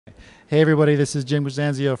Hey everybody, this is Jim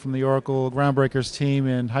Grisanzio from the Oracle Groundbreakers team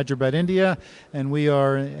in Hyderabad, India, and we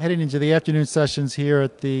are heading into the afternoon sessions here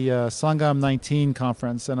at the Sangam 19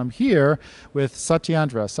 conference, and I'm here with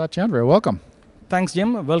Satyendra. Satyendra, welcome. Thanks,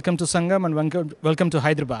 Jim. Welcome to Sangam and welcome to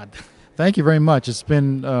Hyderabad. Thank you very much. It's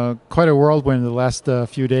been quite a whirlwind the last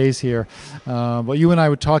few days here. But you and I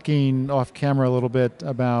were talking off camera a little bit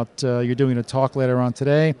about you're doing a talk later on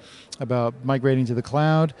today about migrating to the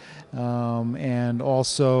cloud, and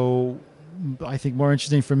also I think more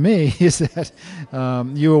interesting for me is that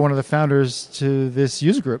you were one of the founders to this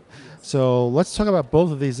user group. So let's talk about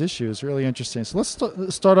both of these issues, really interesting. So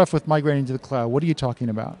let's start off with migrating to the cloud. What are you talking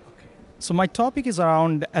about? So my topic is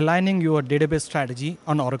around aligning your database strategy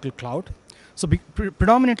on Oracle Cloud. So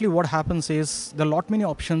predominantly what happens is there are a lot many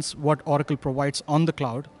options what Oracle provides on the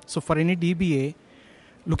cloud. So for any DBA,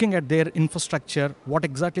 looking at their infrastructure, what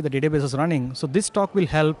exactly the database is running. So this talk will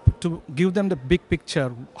help to give them the big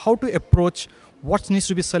picture, how to approach what needs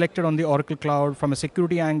to be selected on the Oracle Cloud from a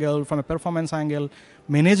security angle, from a performance angle,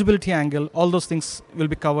 manageability angle, all those things will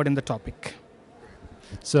be covered in the topic.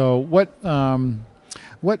 So what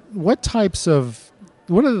types of,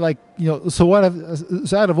 what are so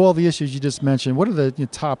out of all the issues you just mentioned, what are the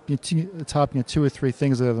top 2 or 3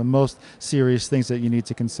 things that are the most serious things that you need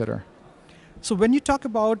to consider? So when you talk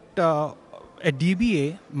about a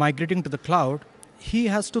DBA migrating to the cloud, he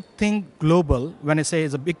has to think global. When I say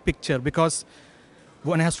it's a big picture, because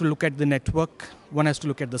one has to look at the network, one has to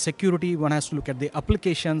look at the security, one has to look at the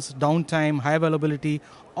applications, downtime, high availability,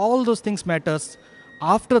 all those things matters.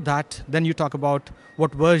 After that, then you talk about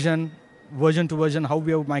what version to version, how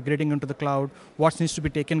we are migrating into the cloud, what needs to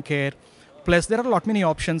be taken care. Plus, there are a lot many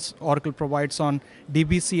options Oracle provides on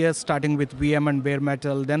DBCS, starting with VM and bare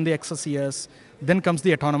metal, then the XSES, then comes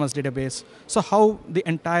the autonomous database. So how the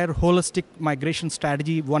entire holistic migration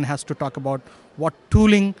strategy, one has to talk about what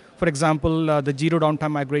tooling, for example, the zero downtime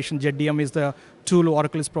migration, ZDM is the tool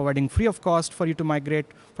Oracle is providing free of cost for you to migrate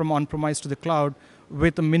from on-premise to the cloud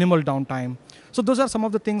with a minimal downtime. So those are some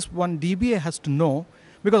of the things one DBA has to know,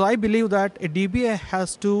 because I believe that a DBA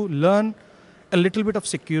has to learn a little bit of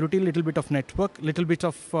security, a little bit of network, a little bit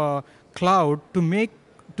of cloud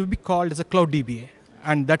to be called as a cloud DBA.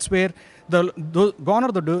 And that's where gone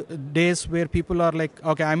are the days where people are like,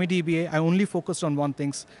 okay, I'm a DBA, I only focused on one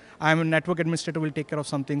thing. I'm a network administrator, will take care of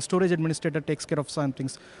some things. Storage administrator takes care of some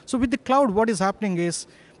things. So with the cloud, what is happening is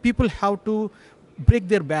people have to break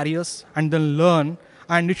their barriers and then learn.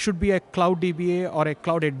 And it should be a cloud DBA or a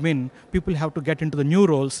cloud admin. People have to get into the new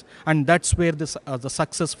roles, and that's where the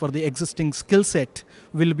success for the existing skill set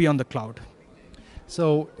will be on the cloud.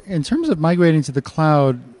 So in terms of migrating to the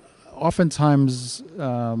cloud, oftentimes,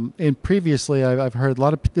 previously I've heard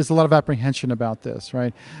there's a lot of apprehension about this,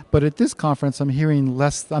 right? But at this conference, I'm hearing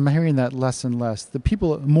that less and less.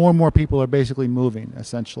 More and more people are basically moving,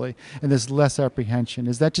 essentially, and there's less apprehension.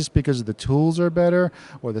 Is that just because the tools are better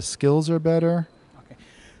or the skills are better?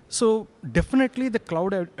 So definitely the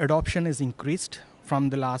cloud adoption is increased from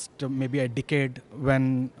the last maybe a decade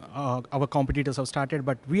when our competitors have started,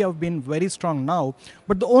 but we have been very strong now.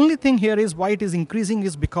 But the only thing here is why it is increasing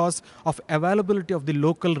is because of availability of the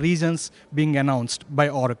local regions being announced by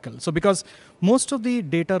Oracle. So because most of the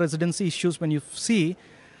data residency issues, when you see,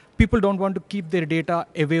 people don't want to keep their data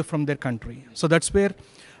away from their country. So that's where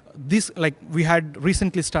we had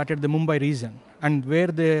recently started the Mumbai region, and where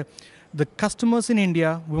the customers in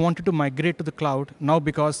India, we wanted to migrate to the cloud now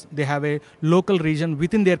because they have a local region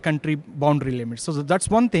within their country boundary limits. So that's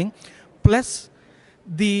one thing. Plus,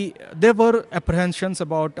 there were apprehensions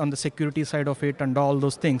about on the security side of it and all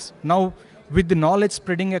those things. Now, with the knowledge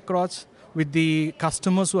spreading across, with the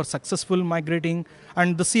customers who are successful migrating,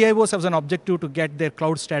 and the CIOs have an objective to get their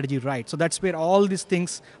cloud strategy right. So that's where all these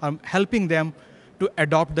things are helping them to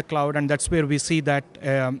adopt the cloud, and that's where we see that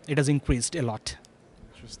it has increased a lot.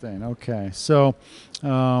 Interesting. Okay, so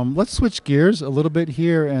let's switch gears a little bit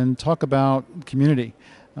here and talk about community.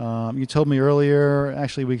 You told me earlier,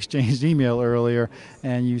 actually we exchanged email earlier,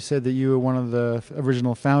 and you said that you were one of the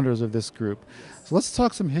original founders of this group. So let's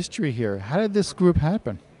talk some history here. How did this group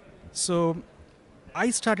happen? So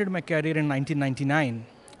I started my career in 1999,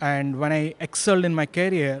 and when I excelled in my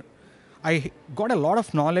career, I got a lot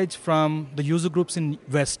of knowledge from the user groups in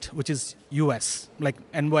West, which is US, like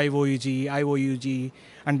NYOUG, IOUG,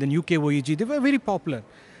 and then UK OUG. They were very popular.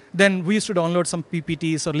 Then we used to download some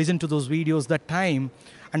PPTs or listen to those videos that time,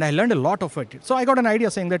 and I learned a lot of it. So I got an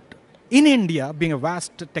idea saying that in India, being a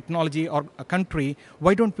vast technology or a country,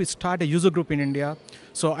 why don't we start a user group in India?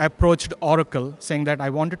 So I approached Oracle saying that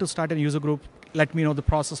I wanted to start a user group, let me know the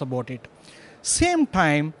process about it. Same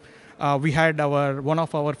time, we had one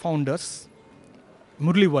of our founders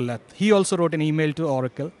Murli Wallath, he also wrote an email to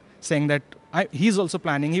Oracle saying that he's also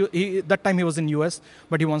planning. That time he was in US,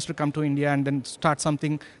 but he wants to come to India and then start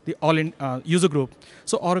something, the all-in user group.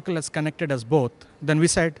 So Oracle has connected us both. Then we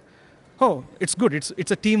said, oh, it's good.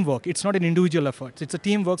 It's a teamwork. It's not an individual effort. It's a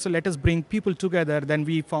teamwork. So let us bring people together. Then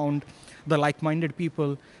we found the like-minded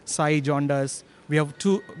people. Sai joined us. We have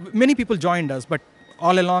many people joined us, but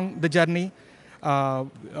all along the journey,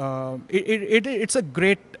 it's a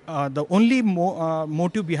great. The only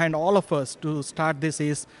motive behind all of us to start this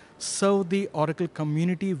is serve the Oracle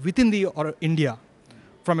community within the India,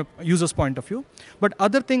 from a user's point of view. But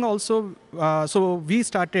other thing also, so we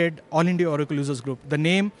started All India Oracle Users Group. The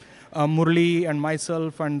name. Murli and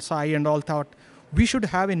myself and Sai and all thought we should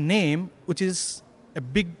have a name which is a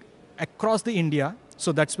big across the India.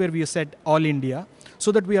 So that's where we said All India,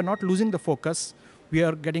 so that we are not losing the focus. We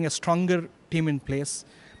are getting a stronger team in place,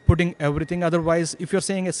 putting everything. Otherwise, if you're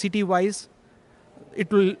saying a city-wise, it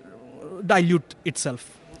will dilute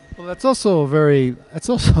itself. Well, that's also a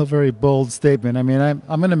very bold statement. I mean,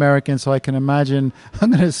 I'm an American, so I can imagine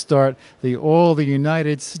I'm going to start all the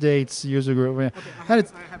United States user group. Okay, I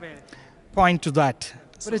have a point to that.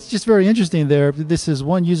 But it's just very interesting. This is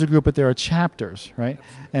one user group, but there are chapters, right?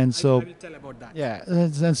 And so I will tell about that. Yeah,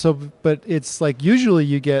 and so, but it's like usually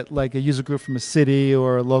you get like a user group from a city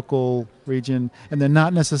or a local region, and they're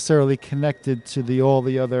not necessarily connected to all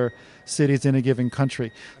the other cities in a given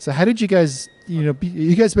country. So how did you guys, you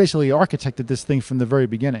guys basically architected this thing from the very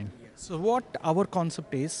beginning? So what our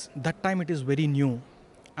concept is, that time it is very new,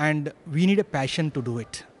 and we need a passion to do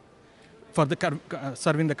it for the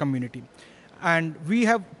serving the community. And we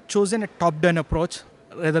have chosen a top-down approach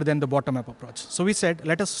rather than the bottom-up approach. So we said,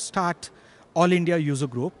 let us start All India User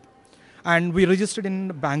Group. And we registered in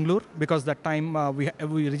Bangalore because that time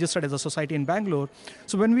we registered as a society in Bangalore.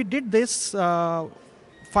 So when we did this, 5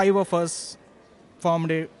 of us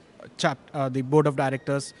formed the board of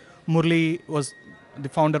directors. Murli was the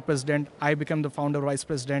founder president. I became the founder vice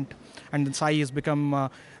president. And then Sai has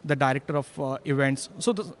become the director of events.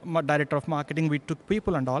 So the director of marketing, we took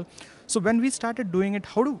people and all. So when we started doing it,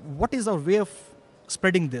 what is our way of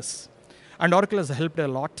spreading this? And Oracle has helped a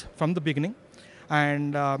lot from the beginning.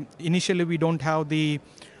 And initially we don't have the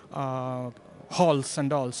halls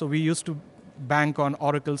and all. So we used to bank on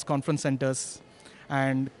Oracle's conference centers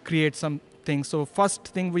and create some things. So first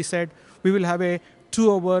thing we said, we will have a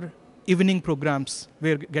 2-hour evening programs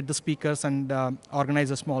where we get the speakers and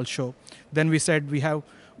organize a small show. Then we said,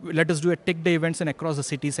 let us do a tech day events and across the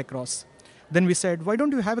cities across. Then we said, why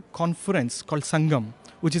don't you have a conference called Sangam,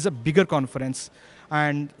 which is a bigger conference.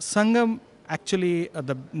 And Sangam, actually,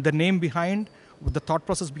 the name behind, the thought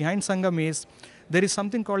process behind Sangam is, there is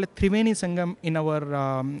something called a Triveni Sangam in our,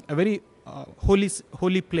 a very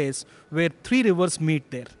holy place where 3 rivers meet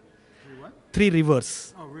there. 3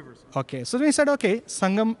 rivers. Oh, rivers. Okay, so we said, okay,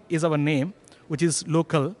 Sangam is our name, which is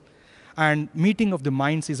local, and meeting of the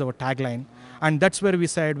minds is our tagline. And that's where we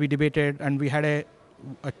said, we debated, and we had a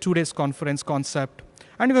 2-day conference concept.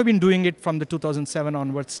 And we have been doing it from the 2007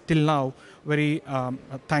 onwards till now, very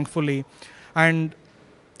thankfully. And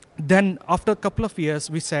then after a couple of years,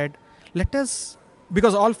 we said,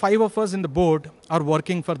 because all 5 of us in the board are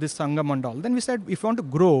working for this Sangam and all. Then we said, if we want to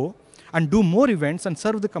grow and do more events and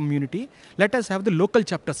serve the community, let us have the local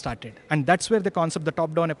chapter started. And that's where the concept, the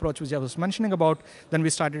top-down approach, which I was mentioning about, then we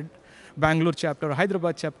started Bangalore chapter,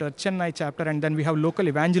 Hyderabad chapter, Chennai chapter, and then we have local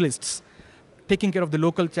evangelists taking care of the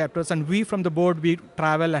local chapters, and we from the board, we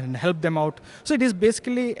travel and help them out. So it is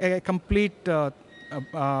basically a complete,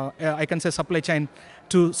 I can say, supply chain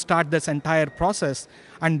to start this entire process.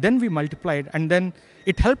 And then we multiplied, and then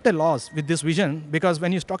it helped a lot with this vision, because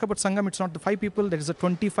when you talk about Sangam, it's not the 5 people, there is a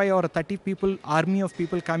 25 or a 30 people, army of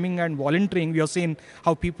people coming and volunteering. We have seen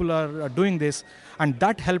how people are doing this, and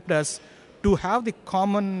that helped us to have the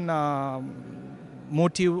common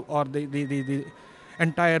motive or the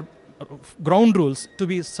entire ground rules to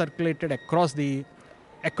be circulated across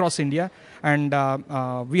India. And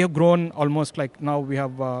we have grown almost like now we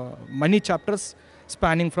have many chapters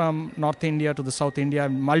spanning from North India to the South India,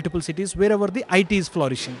 multiple cities, wherever the IT is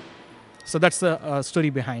flourishing. So that's the story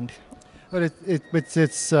behind. But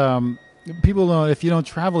it's people don't, if you don't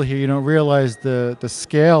travel here, you don't realize the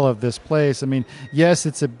scale of this place. I mean, yes,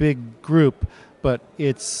 it's a big group, but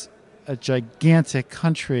it's a gigantic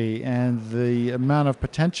country, and the amount of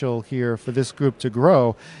potential here for this group to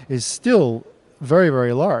grow is still very,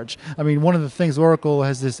 very large. I mean, one of the things, Oracle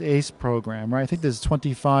has this ACE program, right? I think there's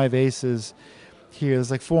 25 ACEs here.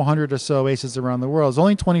 There's like 400 or so ACEs around the world. There's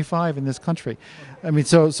only 25 in this country. I mean,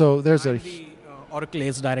 so there's I'm the Oracle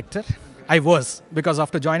ACE director. I was, because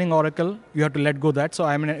after joining Oracle, you have to let go that. So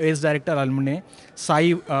I'm an ACE director alumni. Sai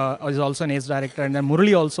is also an ACE director, and then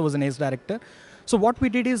Murali also was an ACE director. So what we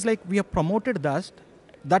did is like we have promoted that.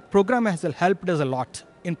 That program has helped us a lot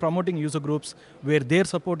in promoting user groups where their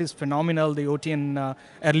support is phenomenal. The OTN,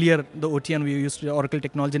 earlier the OTN we used, Oracle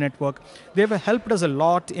Technology Network, they have helped us a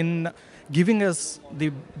lot in giving us the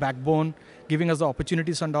backbone, giving us the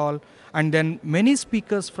opportunities and all. And then many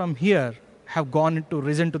speakers from here have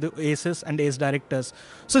risen to the ACEs and ACE directors.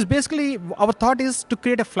 So it's basically, our thought is to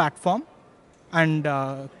create a platform and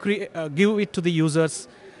give it to the users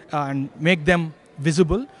and make them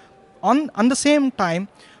visible. On the same time,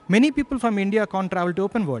 many people from India can't travel to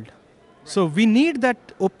open world. So we need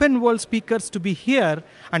that open world speakers to be here,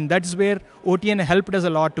 and that's where OTN helped us a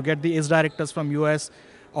lot to get the ACE directors from US.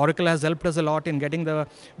 Oracle has helped us a lot in getting the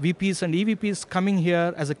VPs and EVPs coming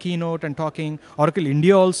here as a keynote and talking. Oracle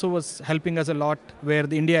India also was helping us a lot, where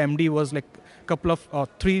the India MD was like a couple of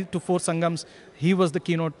 3 to 4 Sangams. He was the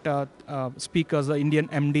keynote speakers, the Indian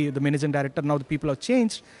MD, the managing director. Now the people have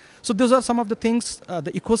changed. So those are some of the things,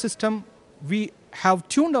 the ecosystem. We have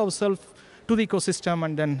tuned ourselves to the ecosystem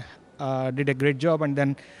and then did a great job. And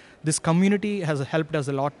then this community has helped us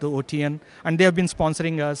a lot, the OTN, and they have been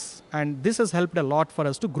sponsoring us, and this has helped a lot for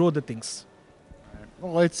us to grow the things.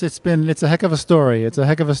 Well, it's a heck of a story. It's a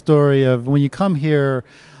heck of a story of when you come here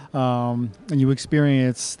and you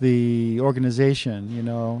experience the organization, you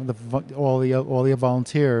know, all the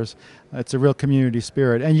volunteers. It's a real community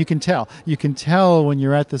spirit, and you can tell when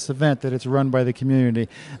you're at this event that it's run by the community.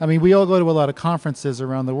 I mean, we all go to a lot of conferences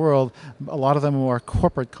around the world. A lot of them are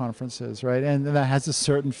corporate conferences, right? And that has a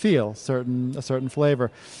certain feel, a certain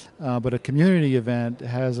flavor. But a community event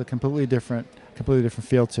has a completely different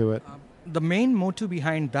feel to it. The main motive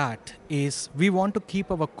behind that is we want to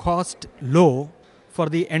keep our cost low for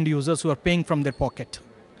the end users who are paying from their pocket.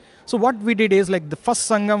 So what we did is, like the first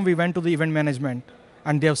Sangam, we went to the event management,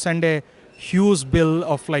 and they have sent a huge bill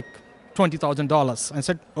of like $20,000 and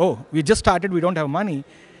said, oh, we just started, we don't have money.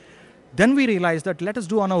 Then we realized that let us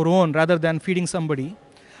do on our own rather than feeding somebody.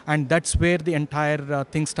 And that's where the entire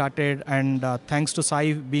thing started. And thanks to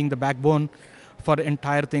Sai being the backbone for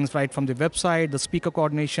entire things, right from the website, the speaker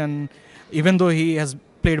coordination, even though he has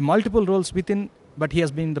played multiple roles within, but he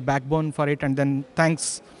has been the backbone for it. And then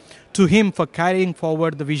thanks to him for carrying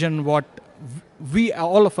forward the vision, what we,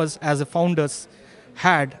 all of us as a founders,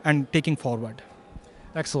 had and taking forward.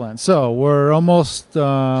 Excellent. So we're almost,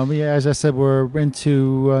 as I said, we're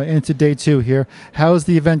into day 2 here. How's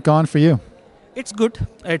the event gone for you? It's good.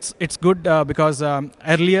 It's good because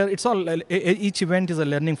earlier each event is a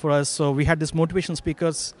learning for us. So we had this motivation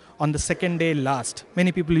speakers on the second day last.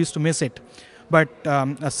 Many people used to miss it, but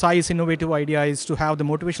Sai's innovative idea is to have the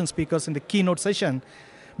motivation speakers in the keynote session,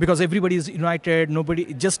 because everybody is united.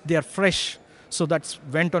 They are fresh. So that's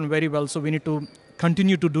went on very well. So we need to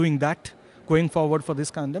continue to doing that going forward for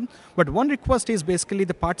this kind of. But one request is basically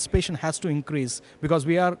the participation has to increase, because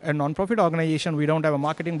we are a non-profit organization. We don't have a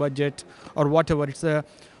marketing budget or whatever. It's a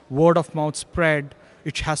word of mouth spread.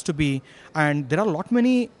 It has to be. And there are a lot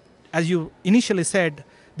many, as you initially said,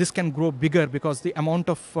 this can grow bigger because the amount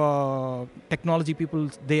of technology people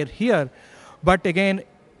they're here. But again,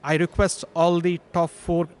 I request all the top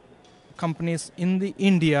 4 companies in the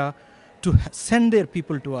India to send their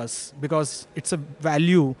people to us, because it's a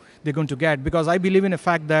value they're going to get. Because I believe in the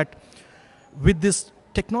fact that with this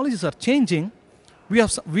technologies are changing,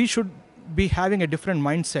 we should be having a different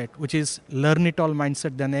mindset, which is learn it all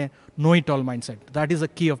mindset than a know it all mindset. That is the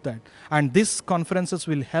key of that. And these conferences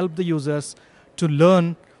will help the users to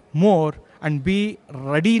learn more and be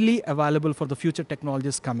readily available for the future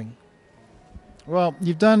technologies coming. Well,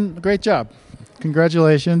 you've done a great job.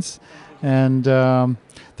 Congratulations. And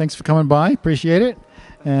thanks for coming by. Appreciate it.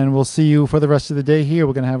 And we'll see you for the rest of the day here.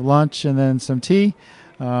 We're going to have lunch and then some tea.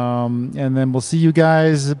 And then we'll see you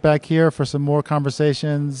guys back here for some more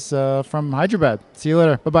conversations from Hyderabad. See you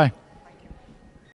later. Bye-bye.